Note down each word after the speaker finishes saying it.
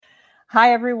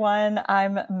Hi, everyone.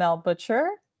 I'm Mel Butcher.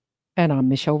 And I'm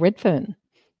Michelle Redfern.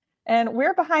 And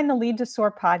we're behind the Lead to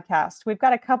Soar podcast. We've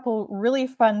got a couple really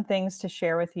fun things to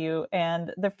share with you.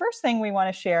 And the first thing we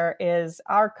want to share is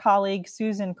our colleague,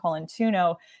 Susan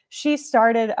Colantuno. She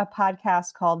started a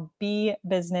podcast called Be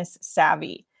Business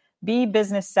Savvy. Be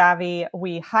Business Savvy.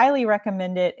 We highly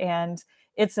recommend it. And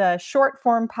it's a short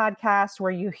form podcast where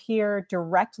you hear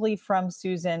directly from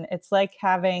Susan. It's like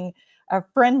having a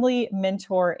friendly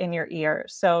mentor in your ear.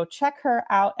 So check her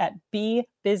out at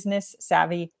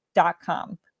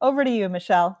bebusinesssavvy.com. Over to you,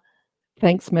 Michelle.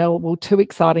 Thanks, Mel. Well, two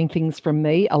exciting things from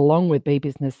me, along with Be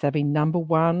Business Savvy. Number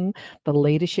one, The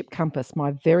Leadership Compass. My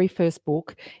very first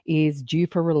book is due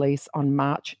for release on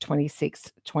March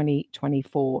 26,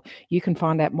 2024. You can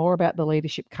find out more about The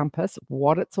Leadership Compass,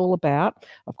 what it's all about.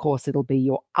 Of course, it'll be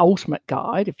your ultimate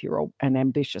guide if you're an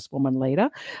ambitious woman leader.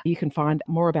 You can find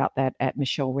more about that at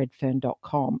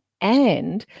michelleredfern.com.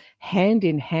 And hand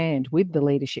in hand with the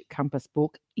Leadership Compass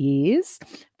book is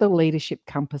the Leadership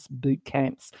Compass boot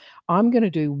camps. I'm going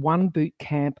to do one boot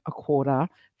camp a quarter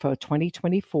for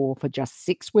 2024 for just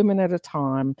 6 women at a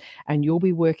time, and you'll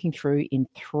be working through in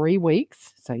 3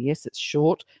 weeks. So yes, it's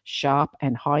short, sharp,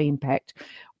 and high impact.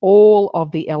 All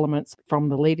of the elements from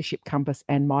the Leadership Compass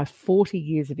and my 40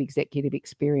 years of executive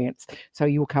experience. So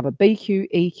you'll cover BQ,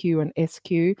 EQ, and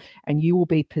SQ, and you will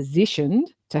be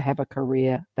positioned to have a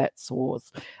career that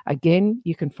soars. Again,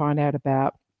 you can find out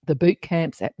about the boot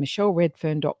camps at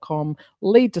michelleredfern.com,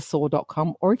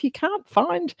 leadtosoar.com, or if you can't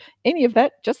find any of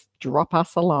that, just drop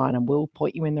us a line and we'll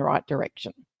point you in the right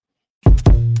direction.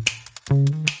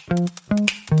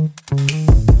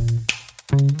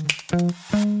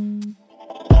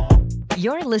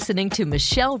 You're listening to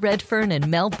Michelle Redfern and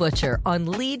Mel Butcher on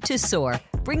Lead to Soar,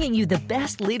 bringing you the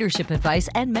best leadership advice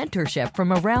and mentorship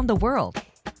from around the world.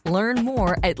 Learn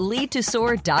more at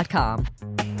leadtosoar.com.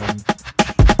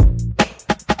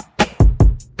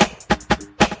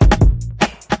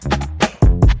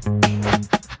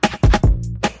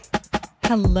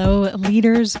 Hello,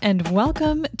 leaders, and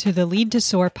welcome to the Lead to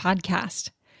Soar podcast.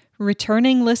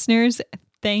 Returning listeners,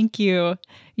 thank you.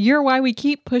 You're why we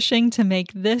keep pushing to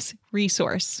make this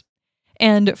resource.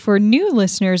 And for new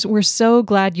listeners, we're so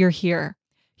glad you're here.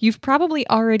 You've probably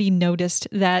already noticed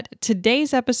that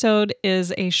today's episode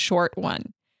is a short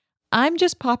one. I'm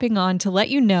just popping on to let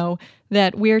you know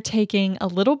that we're taking a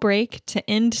little break to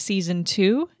end Season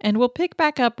 2, and we'll pick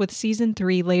back up with Season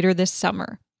 3 later this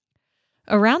summer.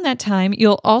 Around that time,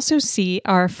 you'll also see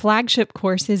our flagship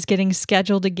courses getting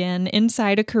scheduled again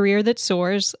inside A Career That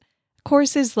Soars.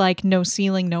 Courses like No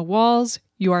Ceiling, No Walls,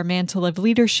 Your Mantle of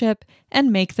Leadership,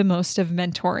 and Make the Most of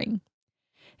Mentoring.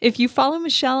 If you follow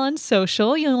Michelle on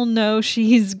social, you'll know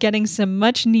she's getting some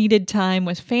much needed time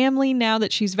with family now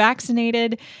that she's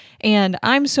vaccinated. And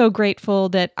I'm so grateful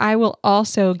that I will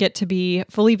also get to be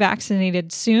fully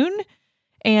vaccinated soon.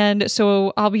 And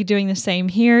so I'll be doing the same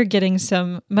here, getting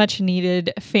some much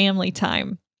needed family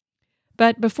time.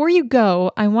 But before you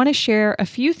go, I want to share a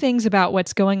few things about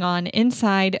what's going on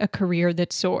inside A Career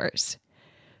That Soars.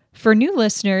 For new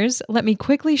listeners, let me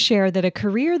quickly share that A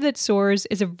Career That Soars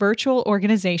is a virtual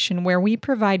organization where we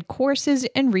provide courses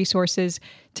and resources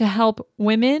to help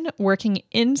women working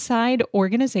inside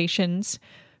organizations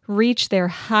reach their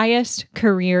highest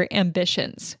career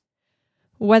ambitions.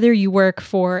 Whether you work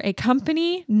for a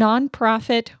company,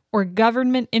 nonprofit, or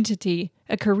government entity,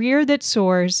 A Career That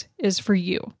Soars is for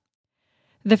you.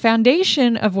 The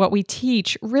foundation of what we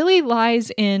teach really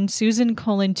lies in Susan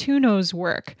Colantuno's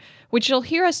work, which you'll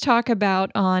hear us talk about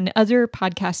on other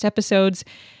podcast episodes,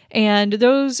 and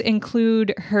those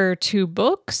include her 2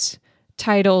 books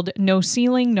titled No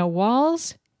Ceiling, No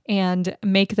Walls and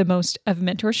Make the Most of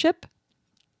Mentorship,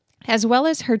 as well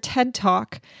as her TED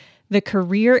Talk, The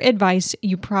Career Advice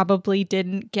You Probably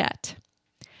Didn't Get.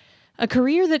 A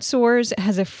Career That Soars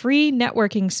has a free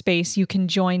networking space you can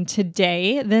join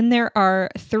today. Then there are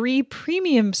 3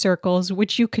 premium circles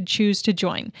which you could choose to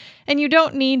join. And you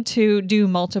don't need to do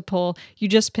multiple, you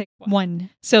just pick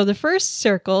one. So the first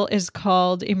circle is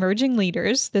called Emerging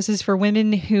Leaders. This is for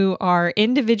women who are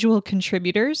individual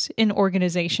contributors in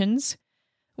organizations,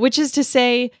 which is to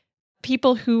say,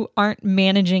 people who aren't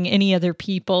managing any other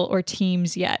people or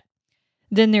teams yet.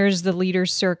 Then there's the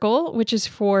Leaders Circle, which is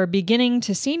for beginning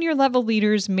to senior level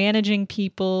leaders managing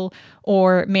people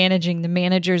or managing the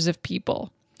managers of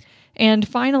people. And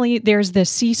finally, there's the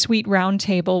C-Suite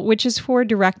Roundtable, which is for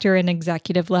director and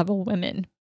executive level women.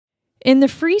 In the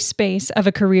free space of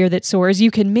A Career That Soars,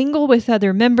 you can mingle with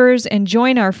other members and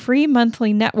join our free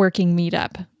monthly networking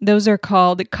meetup. Those are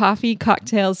called Coffee,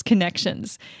 Cocktails,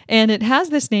 Connections. And it has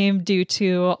this name due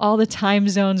to all the time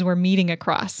zones we're meeting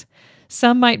across.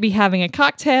 Some might be having a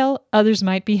cocktail, others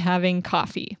might be having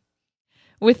coffee.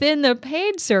 Within the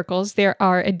paid circles, there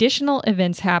are additional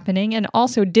events happening and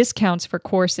also discounts for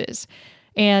courses.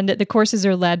 And the courses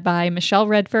are led by Michelle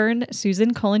Redfern,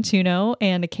 Susan Colantuno,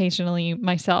 and occasionally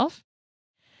myself.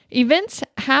 Events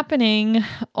happening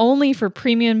only for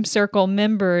Premium Circle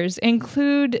members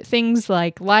include things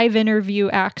like live interview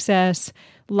access,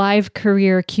 live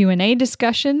career Q&A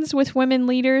discussions with women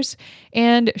leaders,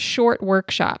 and short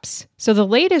workshops. So the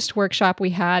latest workshop we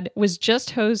had was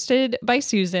just hosted by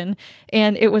Susan,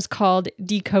 and it was called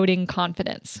Decoding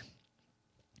Confidence.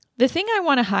 The thing I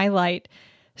want to highlight,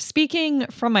 speaking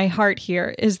from my heart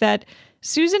here, is that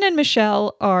Susan and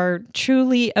Michelle are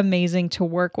truly amazing to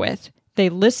work with. They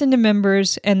listen to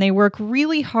members and they work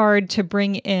really hard to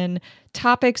bring in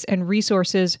topics and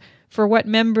resources for what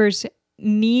members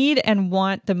need and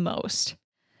want the most.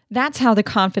 That's how the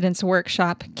Confidence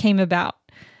Workshop came about.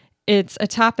 It's a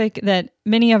topic that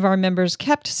many of our members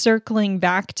kept circling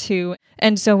back to,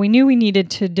 and so we knew we needed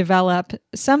to develop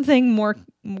something more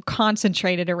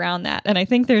concentrated around that, and I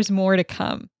think there's more to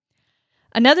come.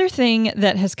 Another thing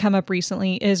that has come up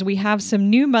recently is we have some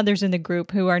new mothers in the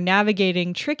group who are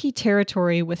navigating tricky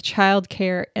territory with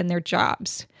childcare and their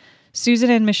jobs. Susan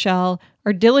and Michelle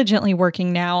are diligently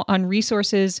working now on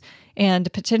resources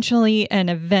and potentially an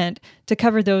event to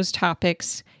cover those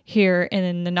topics here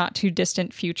in the not too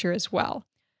distant future as well.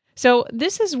 So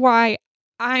this is why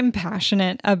I'm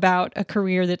passionate about a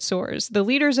career that soars. The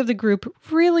leaders of the group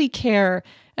really care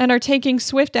and are taking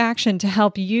swift action to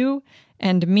help you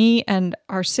and me and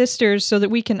our sisters so that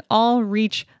we can all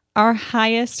reach our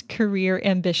highest career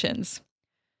ambitions.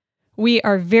 We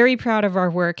are very proud of our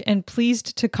work and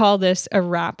pleased to call this a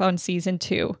wrap on Season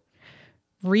 2.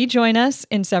 Rejoin us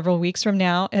in several weeks from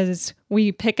now as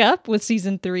we pick up with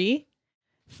Season 3.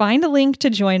 Find a link to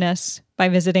join us by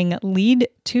visiting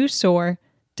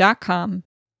lead2soar.com.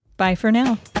 Bye for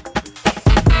now.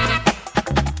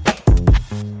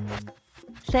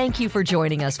 Thank you for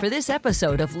joining us for this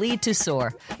episode of Lead to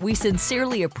Soar. We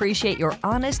sincerely appreciate your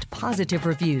honest, positive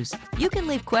reviews. You can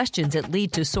leave questions at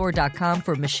lead2soar.com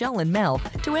for Michelle and Mel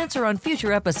to answer on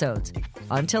future episodes.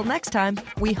 Until next time,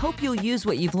 we hope you'll use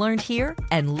what you've learned here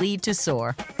and lead to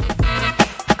soar.